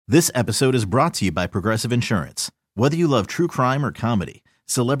This episode is brought to you by Progressive Insurance. Whether you love true crime or comedy,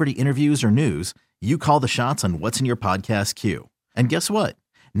 celebrity interviews or news, you call the shots on what's in your podcast queue. And guess what?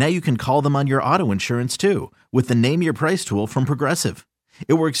 Now you can call them on your auto insurance too with the Name Your Price tool from Progressive.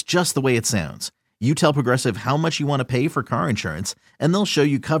 It works just the way it sounds. You tell Progressive how much you want to pay for car insurance, and they'll show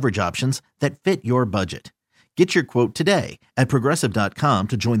you coverage options that fit your budget. Get your quote today at Progressive.com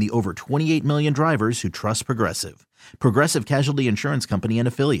to join the over 28 million drivers who trust Progressive. Progressive Casualty Insurance Company and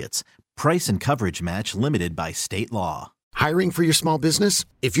Affiliates. Price and coverage match limited by state law. Hiring for your small business?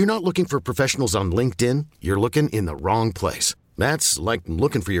 If you're not looking for professionals on LinkedIn, you're looking in the wrong place. That's like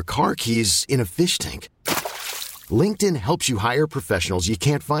looking for your car keys in a fish tank. LinkedIn helps you hire professionals you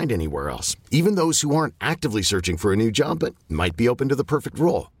can't find anywhere else, even those who aren't actively searching for a new job but might be open to the perfect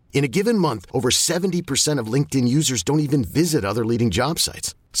role. In a given month, over 70% of LinkedIn users don't even visit other leading job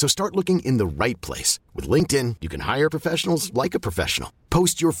sites. So start looking in the right place. With LinkedIn, you can hire professionals like a professional.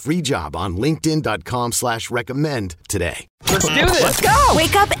 Post your free job on linkedin.com/recommend today. Let's do this. Let's go.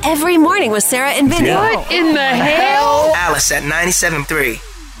 Wake up every morning with Sarah and Vinny. What in the hell? Alice at 97.3.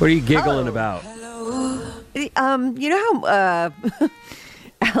 What are you giggling about? You know how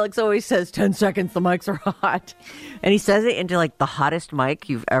Alex always says 10 seconds, the mics are hot. And he says it into like the hottest mic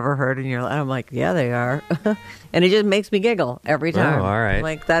you've ever heard in your life. I'm like, yeah, they are. And it just makes me giggle every time. Oh, all right.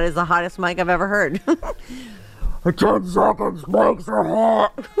 Like, that is the hottest mic I've ever heard. 10 seconds, mics are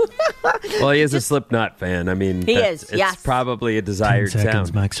hot. Well, he is a Slipknot fan. I mean, he is, it's probably a desired 10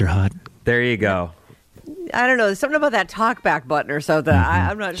 seconds, sound. mics are hot. There you go. I don't know. There's something about that talkback button or something.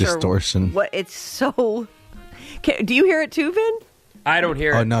 I'm not sure. Distortion. What it's so. Do you hear it too, Vin? I don't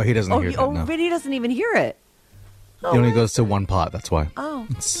hear it. Oh, no, he doesn't hear that. Oh, No. Vinny doesn't even hear it. It only goes to one pot, that's why. Oh.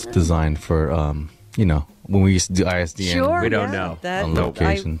 It's designed for, when we used to do ISDN. Sure, We don't know. On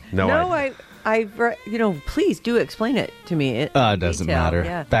location. Please do explain it to me. It doesn't matter.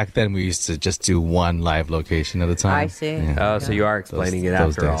 Yeah. Back then, we used to just do one live location at a time. I see. Oh, so you are explaining it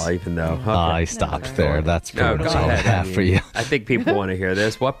those after days. all, even though. Okay. I stopped there. That's pretty No, much go all I ahead. have for you. I think people want to hear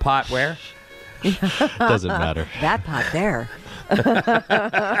this. What pot where? Doesn't matter. That pot there.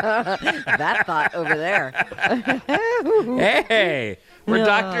 That pot over there. Hey, we're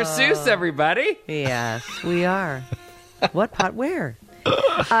Dr. Seuss, everybody. Yes, we are. What pot where?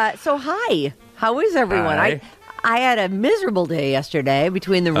 So hi. How is everyone? Hi. I had a miserable day yesterday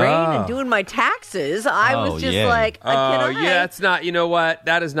between the rain and doing my taxes. I was just like, Oh, yeah, it's not, you know what?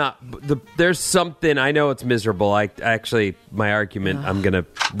 That is not, there's something, I know it's miserable. My argument, I'm going to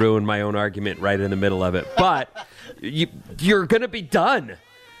ruin my own argument right in the middle of it. But you're going to be done.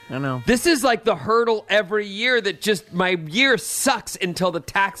 I know. This is like the hurdle every year that just, my year sucks until the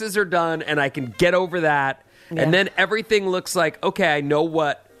taxes are done and I can get over that. Yeah. And then everything looks like, okay, I know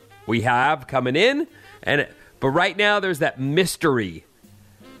what we have coming in. But right now, there's that mystery.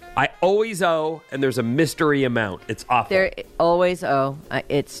 I always owe, and there's a mystery amount. It's awful. There always owe.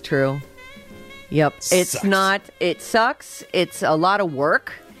 It's true. Yep. It's not. It sucks. It's a lot of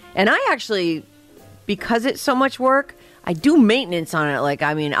work. And I actually, because it's so much work, I do maintenance on it. Like,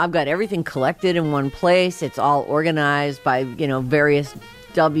 I mean, I've got everything collected in one place. It's all organized by, various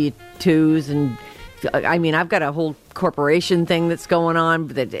W-2s. And, I mean, I've got a whole corporation thing that's going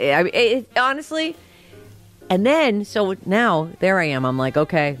on. Honestly... And then, so now, there I am. I'm like,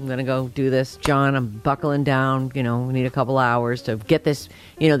 okay, I'm going to go do this. John, I'm buckling down. We need a couple hours to get this,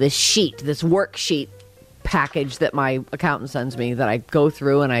 this sheet, this worksheet package that my accountant sends me that I go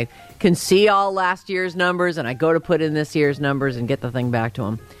through and I can see all last year's numbers and I go to put in this year's numbers and get the thing back to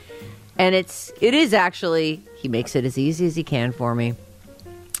him. And it is actually, he makes it as easy as he can for me.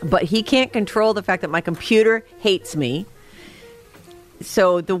 But he can't control the fact that my computer hates me.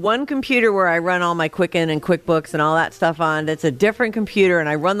 So the one computer where I run all my Quicken and QuickBooks and all that stuff on, that's a different computer, and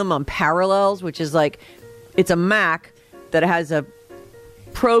I run them on Parallels, which is like, it's a Mac that has a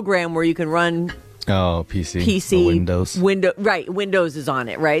program where you can run Oh, PC. PC. Windows. Windows is on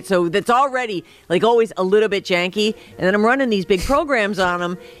it, right? So that's already, like, always a little bit janky. And then I'm running these big programs on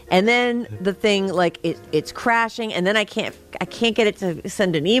them. And then the thing, like, it's crashing. And then I can't get it to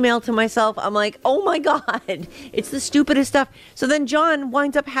send an email to myself. I'm like, oh, my God. It's the stupidest stuff. So then John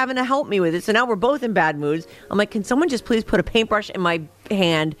winds up having to help me with it. So now we're both in bad moods. I'm like, can someone just please put a paintbrush in my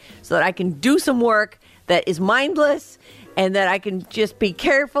hand so that I can do some work that is mindless and that I can just be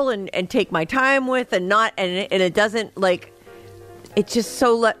careful and take my time with and it doesn't, like, it's just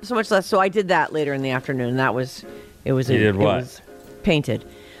so much less. So I did that later in the afternoon. It was painted.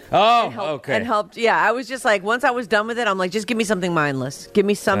 Oh, okay. And helped. Yeah, I was just like, once I was done with it, I'm like, just give me something mindless. Give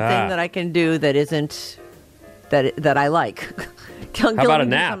me something that I can do that isn't, that I like. How about a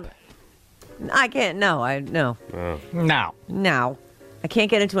nap? I can't. No. Oh. No. I can't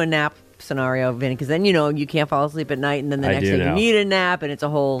get into a nap scenario, Vinny, because then you can't fall asleep at night, and then the next day you need a nap, and it's a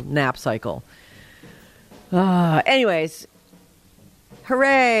whole nap cycle. Anyways,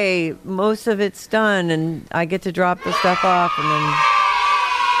 hooray! Most of it's done, and I get to drop the stuff off, and then.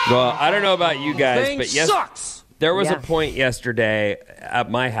 Well, I don't know about you guys, but sucks. There was a point yesterday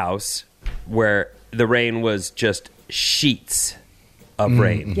at my house where the rain was just sheets of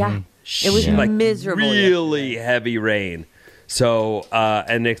rain. Yeah, it was miserable. Really heavy rain. So,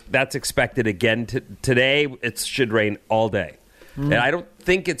 that's expected again today. It should rain all day. And I don't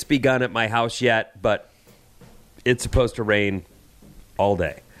think it's begun at my house yet, but it's supposed to rain all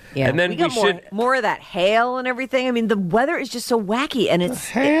day. Yeah, and then we got more of that hail and everything. I mean, the weather is just so wacky, and it's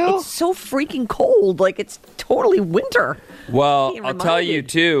so freaking cold. Like, it's totally winter. Well, I'll tell you,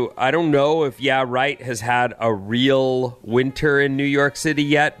 too, I don't know if Wright has had a real winter in New York City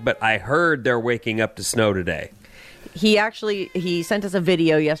yet, but I heard they're waking up to snow today. He sent us a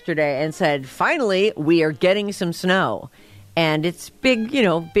video yesterday and said, finally, we are getting some snow. And it's big,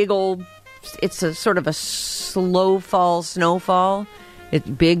 big old, it's a sort of a slow fall snowfall. It's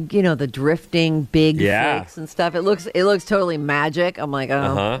big, the drifting big flakes and stuff. It looks totally magic. I'm like,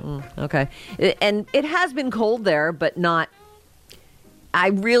 okay. And it has been cold there, but not. I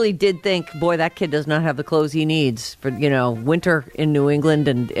really did think, boy, that kid does not have the clothes he needs for winter in New England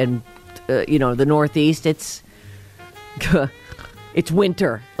and the Northeast. It's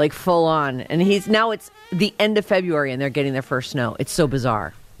winter, like full on, and it's the end of February and they're getting their first snow. It's so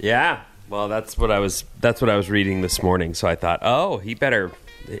bizarre. Yeah. Well, that's what I was reading this morning. So I thought,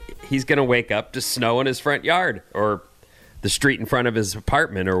 he's going to wake up to snow in his front yard or the street in front of his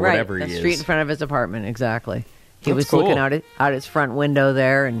apartment or whatever he is. The street in front of his apartment, exactly. He was cool. looking out his front window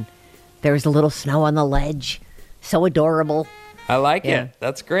there, and there was a little snow on the ledge. So adorable. I like it.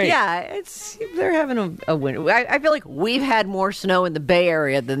 That's great. Yeah, they're having a winter. I feel like we've had more snow in the Bay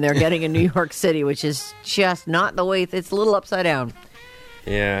Area than they're getting in New York City, which is just not the way. It's a little upside down.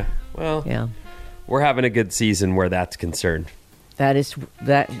 Yeah. Well, yeah, we're having a good season where that's concerned.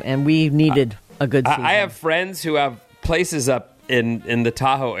 And we needed a good season. I have friends who have places up in the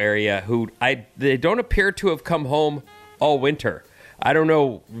Tahoe area who they don't appear to have come home all winter. I don't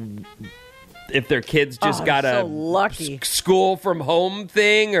know if their kids just got lucky school from home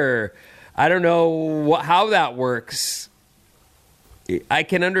thing, or I don't know how that works. I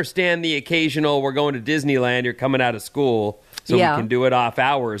can understand the occasional, we're going to Disneyland, you're coming out of school, so we can do it off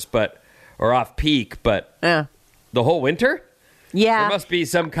hours, or off peak, but the whole winter? Yeah. There must be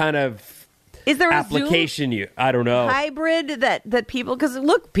some kind of Is there application I don't know. hybrid that people, because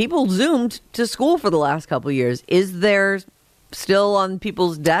look, people Zoomed to school for the last couple of years. Is there still on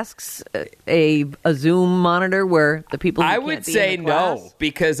people's desks a Zoom monitor where the people who I can't would be say in the class? no,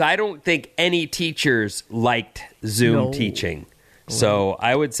 because I don't think any teachers liked Zoom teaching. So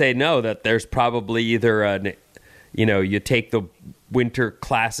I would say no, that there's probably either you take the winter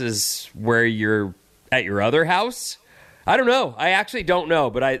classes where you're at your other house. I don't know. I actually don't know,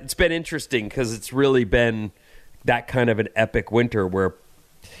 but it's been interesting because it's really been that kind of an epic winter where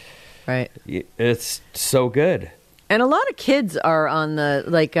it's so good. And a lot of kids are on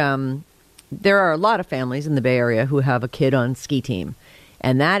there are a lot of families in the Bay Area who have a kid on ski team.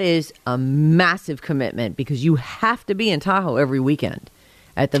 And that is a massive commitment because you have to be in Tahoe every weekend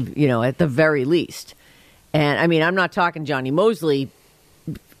at the very least. And I mean, I'm not talking Johnny Mosley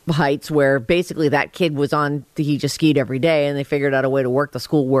heights where basically that kid he just skied every day and they figured out a way to work the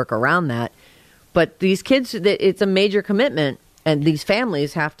school work around that. But these kids, it's a major commitment, and these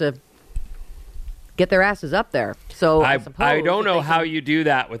families have to get their asses up there. So I don't know how you do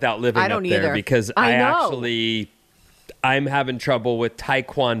that without living up there because I'm having trouble with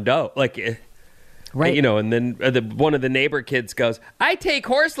Taekwondo. Right. And then one of the neighbor kids goes, I take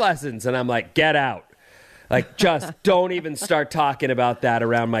horse lessons. And I'm like, get out. Just don't even start talking about that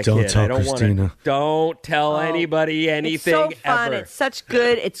around my kid. Tell I don't Christina. want to. Don't tell anybody anything it's so fun. ever. It's such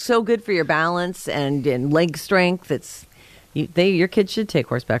good. It's so good for your balance and leg strength. Your kids should take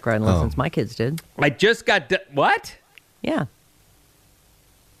horseback riding lessons. My kids did. I just got what? Yeah.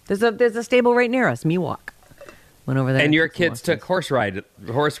 There's a stable right near us. Miwok. Went over there. And your kids took horse riding.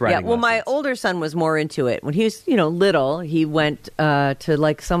 Yeah. Well, lessons. my older son was more into it. When he was little, he went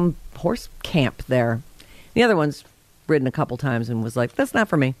to some horse camp there. The other one's ridden a couple times and was like, that's not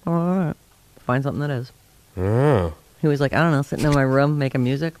for me. Oh, all right. Find something that is. Oh. He was like, I don't know, sitting in my room making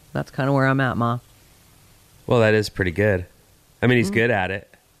music. That's kind of where I'm at, Ma. Well, that is pretty good. I mean, he's good at it.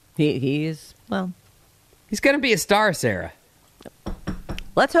 He is, well. He's going to be a star, Sarah.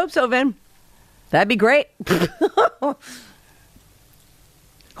 Let's hope so, Vin. That'd be great.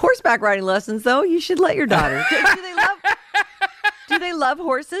 Horseback riding lessons, though, you should let your daughter. Do they love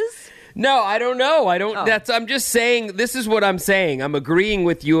horses? No, I don't know. I don't. Oh. I'm just saying. This is what I'm saying. I'm agreeing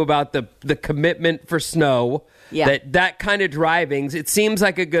with you about the commitment for snow. Yeah. That kind of driving. It seems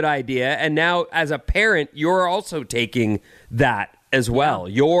like a good idea. And now, as a parent, you're also taking that as well.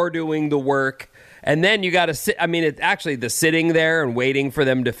 Yeah. You're doing the work, and then you got to sit. I mean, it's actually the sitting there and waiting for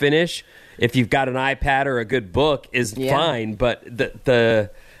them to finish. If you've got an iPad or a good book, is fine. But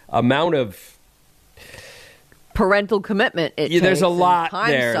the amount of parental commitment. There's a lot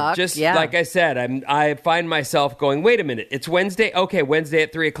there. Sucks. Just like I said, I find myself going, wait a minute, it's Wednesday. Okay, Wednesday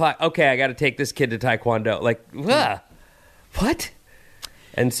at 3:00. Okay, I got to take this kid to Taekwondo. Like, what?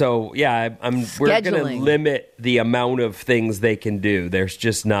 And so, yeah, we're going to limit the amount of things they can do. There's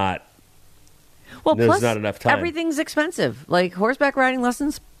just not. Well, there's plus not enough time. Everything's expensive. Like horseback riding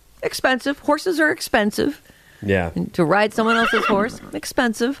lessons, expensive. Horses are expensive. Yeah. And to ride someone else's horse,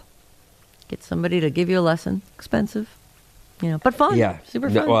 expensive. Get somebody to give you a lesson, expensive. But fun. Yeah. Super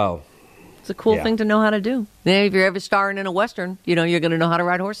fun. Well, it's a cool thing to know how to do. Then if you're ever starring in a Western, you're going to know how to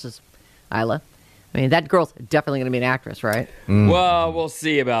ride horses. Isla. I mean, that girl's definitely going to be an actress, right? Well, we'll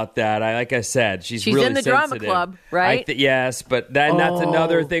see about that. Like I said, she's really in the sensitive. drama club, right? Yes, but that's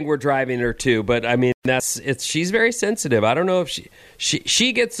another thing we're driving her to. But I mean, she's very sensitive. I don't know if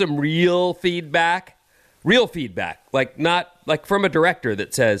she gets some real feedback, like not like from a director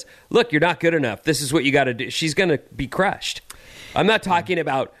that says, "Look, you're not good enough. This is what you got to do." She's going to be crushed. I'm not talking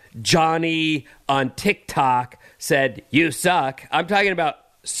about Johnny on TikTok said you suck. I'm talking about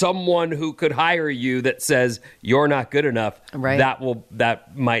someone who could hire you that says you're not good enough. Right.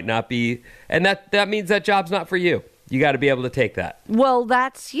 That might not be, and that means that job's not for you. You got to be able to take that. Well,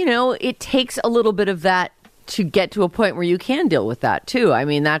 that's it takes a little bit of that to get to a point where you can deal with that too. I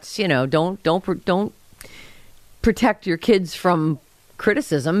mean, that's don't protect your kids from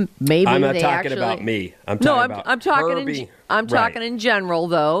criticism. Maybe I'm not talking about me. I'm talking I'm talking in general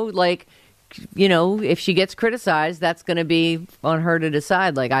though. Like, if she gets criticized, that's going to be on her to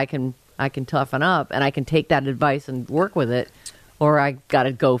decide. Like, I can toughen up and I can take that advice and work with it, or I got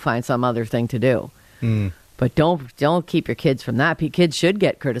to go find some other thing to do. But don't keep your kids from that. Kids should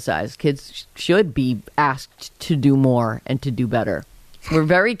get criticized. Kids should be asked to do more and to do better. We're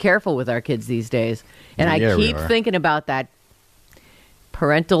very careful with our kids these days. And I keep thinking about that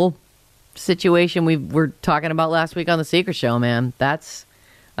parental situation we were talking about last week on The Secret Show, man.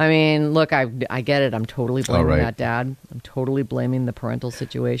 Look, I get it. I'm totally blaming that dad. I'm totally blaming the parental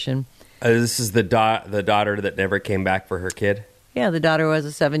situation. This is the daughter that never came back for her kid? Yeah, the daughter was a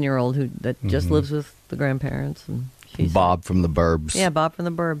 7-year-old that just lives with the grandparents. And she's Bob from the Burbs. Yeah, Bob from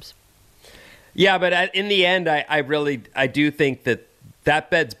the Burbs. Yeah, but in the end, I do think that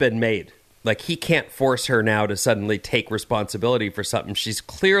bed's been made. Like, he can't force her now to suddenly take responsibility for something she's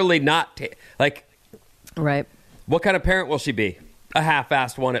clearly not. Right. What kind of parent will she be? A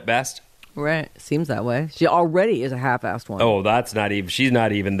half-assed one at best? Right. Seems that way. She already is a half-assed one. Oh, that's not even. She's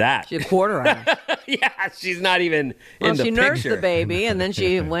not even that. She's a quarter on her. Yeah, she's not even in the picture. She nursed the baby, and then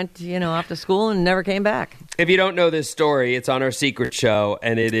she went, off to school and never came back. If you don't know this story, it's on our Secret Show,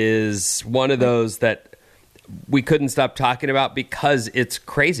 and it is one of those that we couldn't stop talking about because it's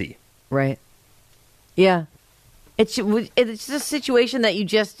crazy. Right. Yeah. It's just a situation that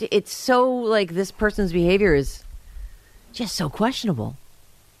it's so like this person's behavior is just so questionable.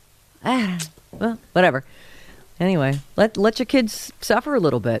 Well, whatever. Anyway, let your kids suffer a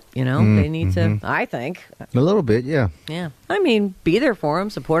little bit, They need to, I think. A little bit, yeah. Yeah. I mean, be there for them,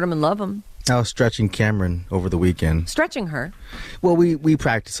 support them, and love them. I was stretching Cameron over the weekend. Stretching her? Well, we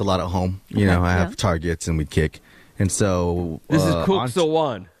practice a lot at home. I have targets and we kick. And so... This is Cooksa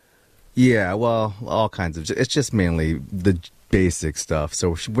One. Yeah, well, all kinds of... It's just mainly the basic stuff.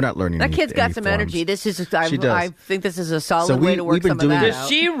 So we're not learning that kid's got some forms. energy. I think this is a solid way to work been some of that Does out.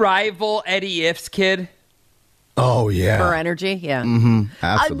 she rival Eddie If's kid? Oh, yeah. For energy, yeah. Mm-hmm.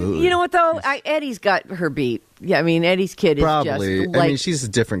 Absolutely. You know what, though? Eddie's got her beat. Yeah, I mean, Eddie's kid is Probably. just like... I mean, she's a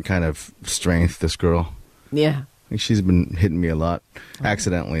different kind of strength, this girl. Yeah. She's been hitting me a lot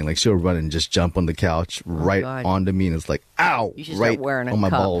accidentally. Like, she'll run and just jump on the couch onto me, and it's like, ow! You should start wearing a on my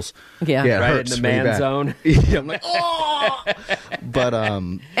cup. balls. Yeah. It Right hurts in the man really bad. zone. Yeah, I'm like, oh! But,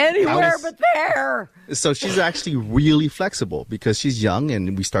 Anywhere but there! So she's actually really flexible because she's young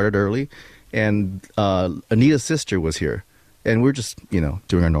and we started early. And Anita's sister was here. And we're just,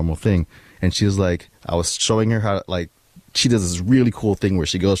 doing our normal thing. And she was like, I was showing her how, she does this really cool thing where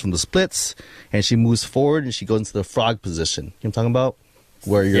she goes from the splits and she moves forward and she goes into the frog position. You know what I'm talking about?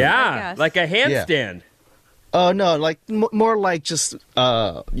 Where you're... Yeah, like a handstand. No, more like just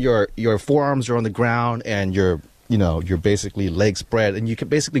your forearms are on the ground and you're you're basically legs spread, and you can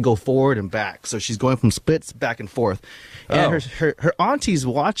basically go forward and back. So she's going from splits back and forth. And her auntie's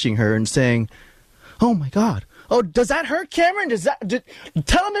watching her and saying, "Oh, my God. Oh, does that hurt, Cameron? Tell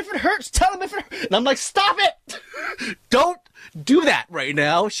him if it hurts. Tell him if it hurts." And I'm like, stop it. Don't do that right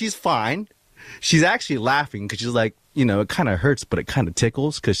now. She's fine. She's actually laughing because she's like, it kind of hurts, but it kind of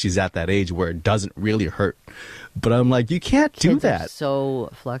tickles because she's at that age where it doesn't really hurt. But I'm like, you can't do Kids that. are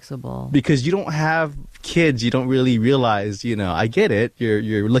so flexible. Because you don't have kids. You don't really realize, I get it.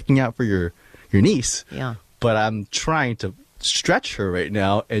 You're looking out for your niece. Yeah. But I'm trying to stretch her right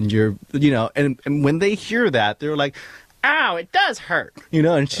now, and and when they hear that, they're like, "Ow, it does hurt,"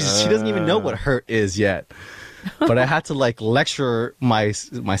 and she doesn't even know what hurt is yet. But I had to lecture my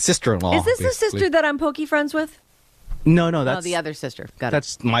sister-in-law. Is this basically. the sister that I'm pokey friends with? No, that's the other sister. Got it.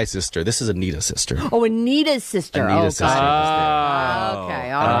 That's my sister. This is Anita's sister. Oh, Anita's sister. Anita's sister.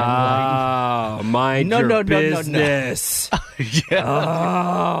 Okay, all right. Oh, mind No, your no, no, no, no. business. Yeah.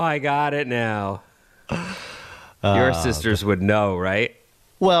 Oh, I got it now. Your sisters would know, right?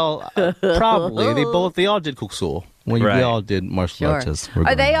 Well, probably. They all did kuksul. We all did martial Sure. arts.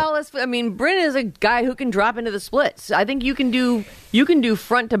 Are they all? Bryn is a guy who can drop into the splits. I think you can do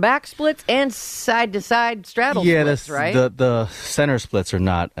front to back splits and side to side straddle splits, right? The center splits are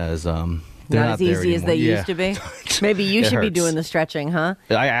not as they're not as easy as they Yeah. used to be. Maybe you It should be hurts. doing the stretching, huh?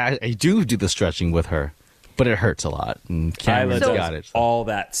 I do the stretching with her, but it hurts a lot. And Cameron's Isla got does it. all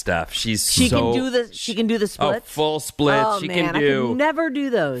that stuff. She can do the splits. Oh, full splits. Oh, she man, can do I could never do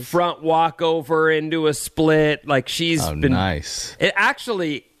those. front walk over into a split. Like she's been nice. It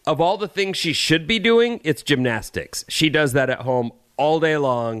actually, of all the things she should be doing, it's gymnastics. She does that at home all day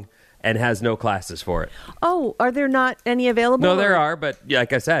long and has no classes for it. Oh, are there not any available? No, there are, but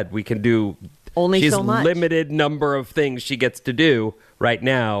like I said, we can do Only she's so much. limited number of things she gets to do right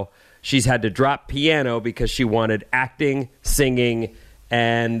now. She's had to drop piano because she wanted acting, singing,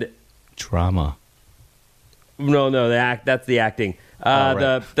 and Drama. no, that's the acting.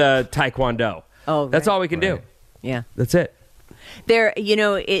 Right. The taekwondo. Oh, that's right. all we can do. Yeah. That's it. There,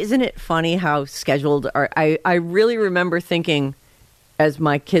 isn't it funny how scheduled are? I really remember thinking, as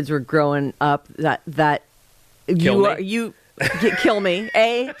my kids were growing up, that Kill kill me.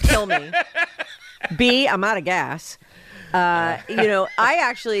 A, kill me. B, I'm out of gas. I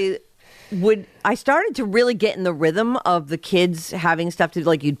actually I started to really get in the rhythm of the kids having stuff to,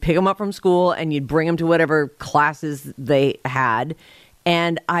 like, you'd pick them up from school and you'd bring them to whatever classes they had.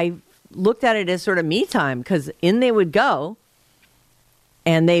 And I looked at it as sort of me time, because in they would go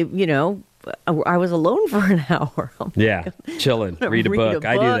and they, I was alone for an hour. Yeah, chilling, read a book.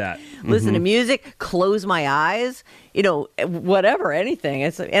 I do that. Listen to music, close my eyes, whatever, anything.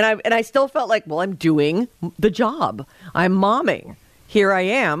 And I still felt like, well, I'm doing the job. I'm momming. Here I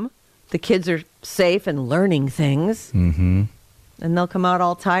am. The kids are safe and learning things. Mm-hmm. And they'll come out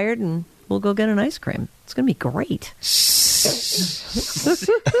all tired and we'll go get an ice cream. It's going to be great.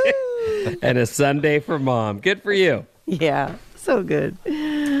 And a Sunday for mom. Good for you. Yeah, so good.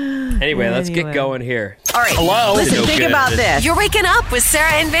 Anyway, let's get going here. All right. Hello. Listen, No think good. about this. You're waking up with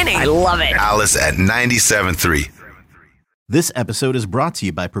Sarah and Vinny. I love it. Alice at 97.3. This episode is brought to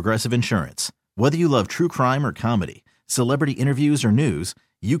you by Progressive Insurance. Whether you love true crime or comedy, celebrity interviews or news,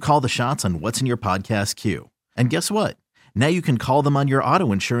 you call the shots on what's in your podcast queue. And guess what? Now you can call them on your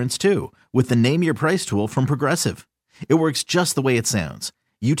auto insurance too with the Name Your Price tool from Progressive. It works just the way it sounds.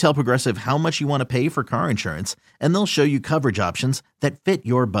 You tell Progressive how much you want to pay for car insurance, and they'll show you coverage options that fit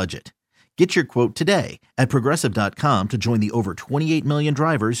your budget. Get your quote today at Progressive.com to join the over 28 million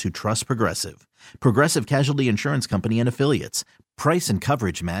drivers who trust Progressive. Progressive Casualty Insurance Company and Affiliates. Price and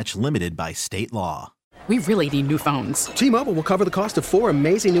coverage match limited by state law. We really need new phones. T-Mobile will cover the cost of 4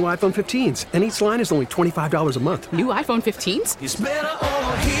 amazing new iPhone 15s, and each line is only $25 a month. New iPhone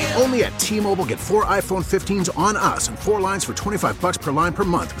 15s? Only at T-Mobile, get 4 iPhone 15s on us and 4 lines for $25 per line per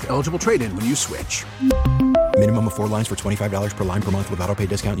month with eligible trade-in when you switch. Minimum of 4 lines for $25 per line per month with autopay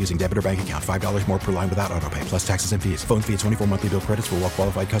discount using debit or bank account. $5 more per line without autopay, plus taxes and fees. Phone fee at 24 monthly bill credits for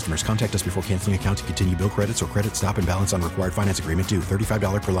well-qualified customers. Contact us before canceling account to continue bill credits or credit stop and balance on required finance agreement due.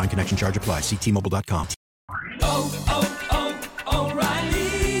 $35 per line connection charge applies. See T-Mobile.com.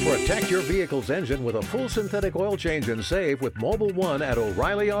 Protect your vehicle's engine with a full synthetic oil change and save with Mobil 1 at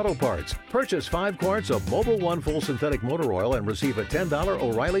O'Reilly Auto Parts. Purchase 5 quarts of Mobil 1 full synthetic motor oil and receive a $10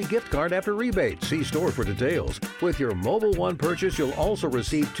 O'Reilly gift card after rebate. See store for details. With your Mobil 1 purchase, you'll also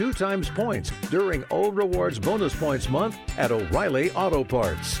receive 2 times points during O Rewards Bonus Points Month at O'Reilly Auto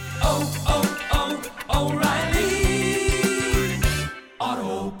Parts. O'Reilly